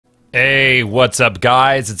Hey, what's up,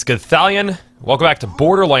 guys? It's Gothalion. Welcome back to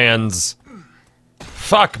Borderlands.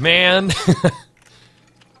 Fuck, man.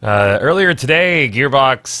 Earlier today,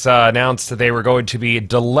 Gearbox announced that they were going to be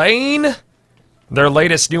delaying their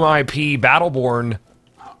latest new IP, Battleborn,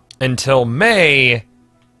 until May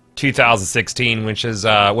 2016, which is,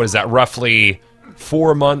 what is that, roughly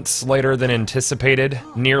 4 months later than anticipated,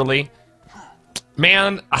 nearly.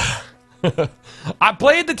 Man, I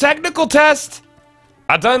played the technical test.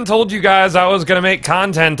 I done told you guys I was gonna make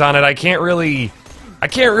content on it. I can't really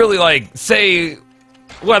like say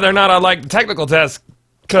whether or not I like the technical test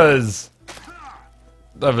because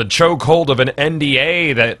of a chokehold of an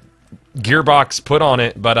NDA that Gearbox put on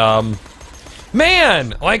it. But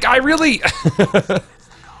man, like I really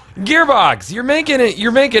Gearbox, you're making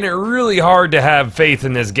it really hard to have faith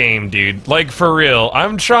in this game, dude. Like for real.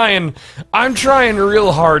 I'm trying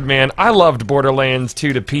real hard, man. I loved Borderlands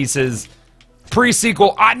 2 to pieces.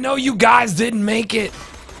 Pre-sequel, I know you guys didn't make it.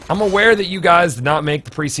 I'm aware that you guys did not make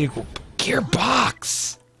the pre-sequel.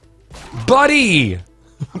 Gearbox, buddy,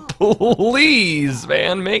 please,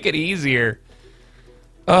 man, make it easier.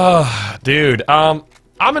 Dude, I'm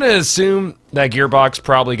gonna assume that Gearbox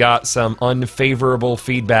probably got some unfavorable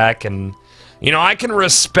feedback, and you know, I can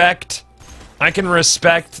respect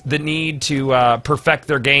the need to perfect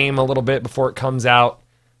their game a little bit before it comes out.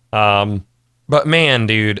 But man,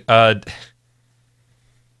 dude,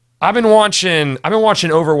 I've been watching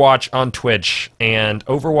Overwatch on Twitch, and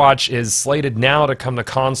Overwatch is slated now to come to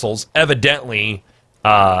consoles. Evidently,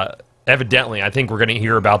 I think we're going to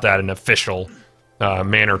hear about that in official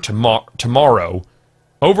manner tomorrow.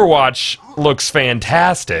 Overwatch looks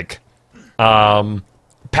fantastic.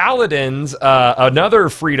 Paladins, another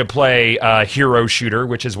free-to-play hero shooter,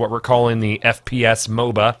 which is what we're calling the FPS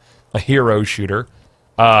MOBA, a hero shooter.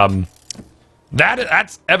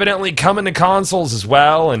 That's evidently coming to consoles as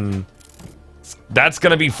well, and that's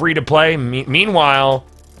going to be free to play. Meanwhile,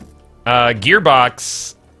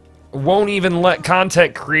 Gearbox won't even let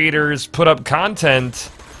content creators put up content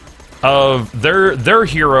of their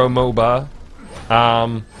hero MOBA,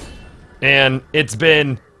 and it's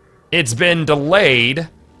been delayed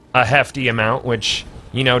a hefty amount, which,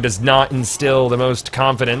 you know, does not instill the most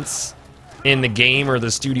confidence in the game or the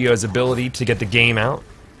studio's ability to get the game out.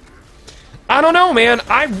 I don't know, man.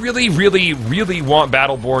 I really want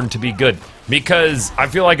Battleborn to be good, because I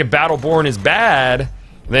feel like if Battleborn is bad,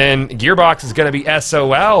 then Gearbox is going to be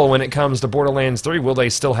SOL when it comes to Borderlands 3. Will they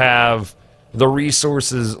still have the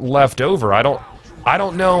resources left over? I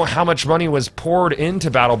don't know how much money was poured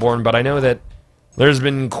into Battleborn, but I know that there's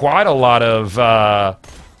been quite a lot of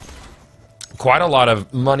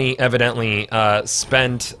money evidently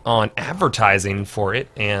spent on advertising for it,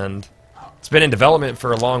 and it's been in development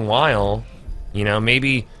for a long while. You know,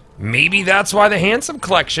 maybe that's why the Handsome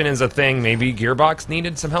Collection is a thing. Maybe Gearbox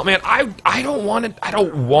needed some help. Man, I don't want it. I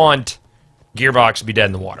don't want Gearbox to be dead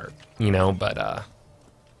in the water, you know, but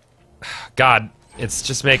God, it's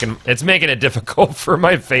just making it difficult for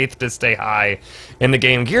my faith to stay high in the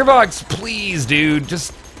game. Gearbox, please, dude,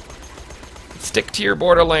 just stick to your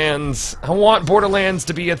Borderlands. I want Borderlands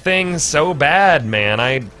to be a thing so bad, man.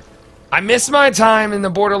 I miss my time in the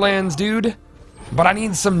Borderlands, dude. But I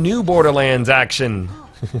need some new Borderlands action.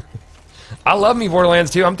 I love me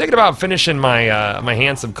Borderlands 2. I'm thinking about finishing my my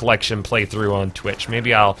Handsome Collection playthrough on Twitch.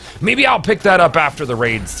 Maybe I'll pick that up after the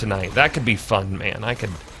raids tonight. That could be fun, man.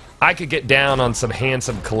 I could get down on some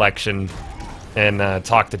Handsome Collection and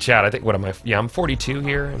talk to chat. I think, what am I? Yeah, I'm 42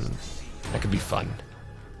 here, and that could be fun.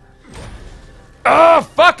 Oh,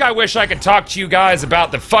 fuck, I wish I could talk to you guys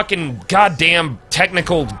about the fucking goddamn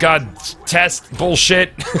technical test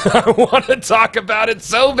bullshit. I want to talk about it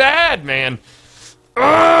so bad, man.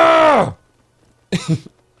 I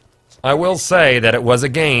will say that it was a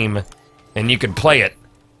game, and you could play it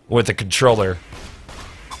with a controller.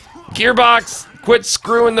 Gearbox, quit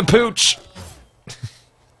screwing the pooch.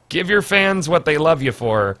 Give your fans what they love you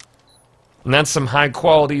for. And that's some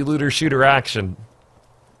high-quality looter-shooter action.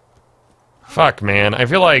 Fuck, man. I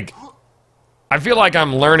feel like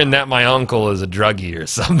I'm learning that my uncle is a druggie or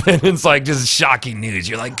something. It's like just shocking news.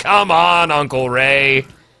 You're like, come on, Uncle Ray.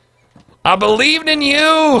 I believed in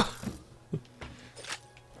you.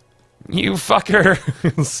 You fucker.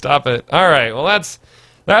 Stop it. Alright, well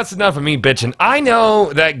that's enough of me bitching. I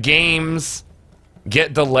know that games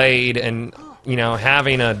get delayed, and, you know,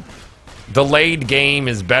 having a delayed game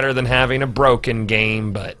is better than having a broken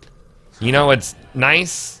game, but, you know, it's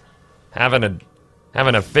nice having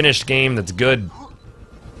a finished game that's good.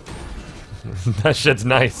 That shit's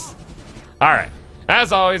nice. Alright.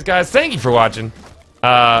 As always, guys, thank you for watching.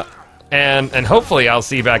 And hopefully I'll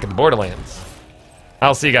see you back at the Borderlands.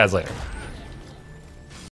 I'll see you guys later.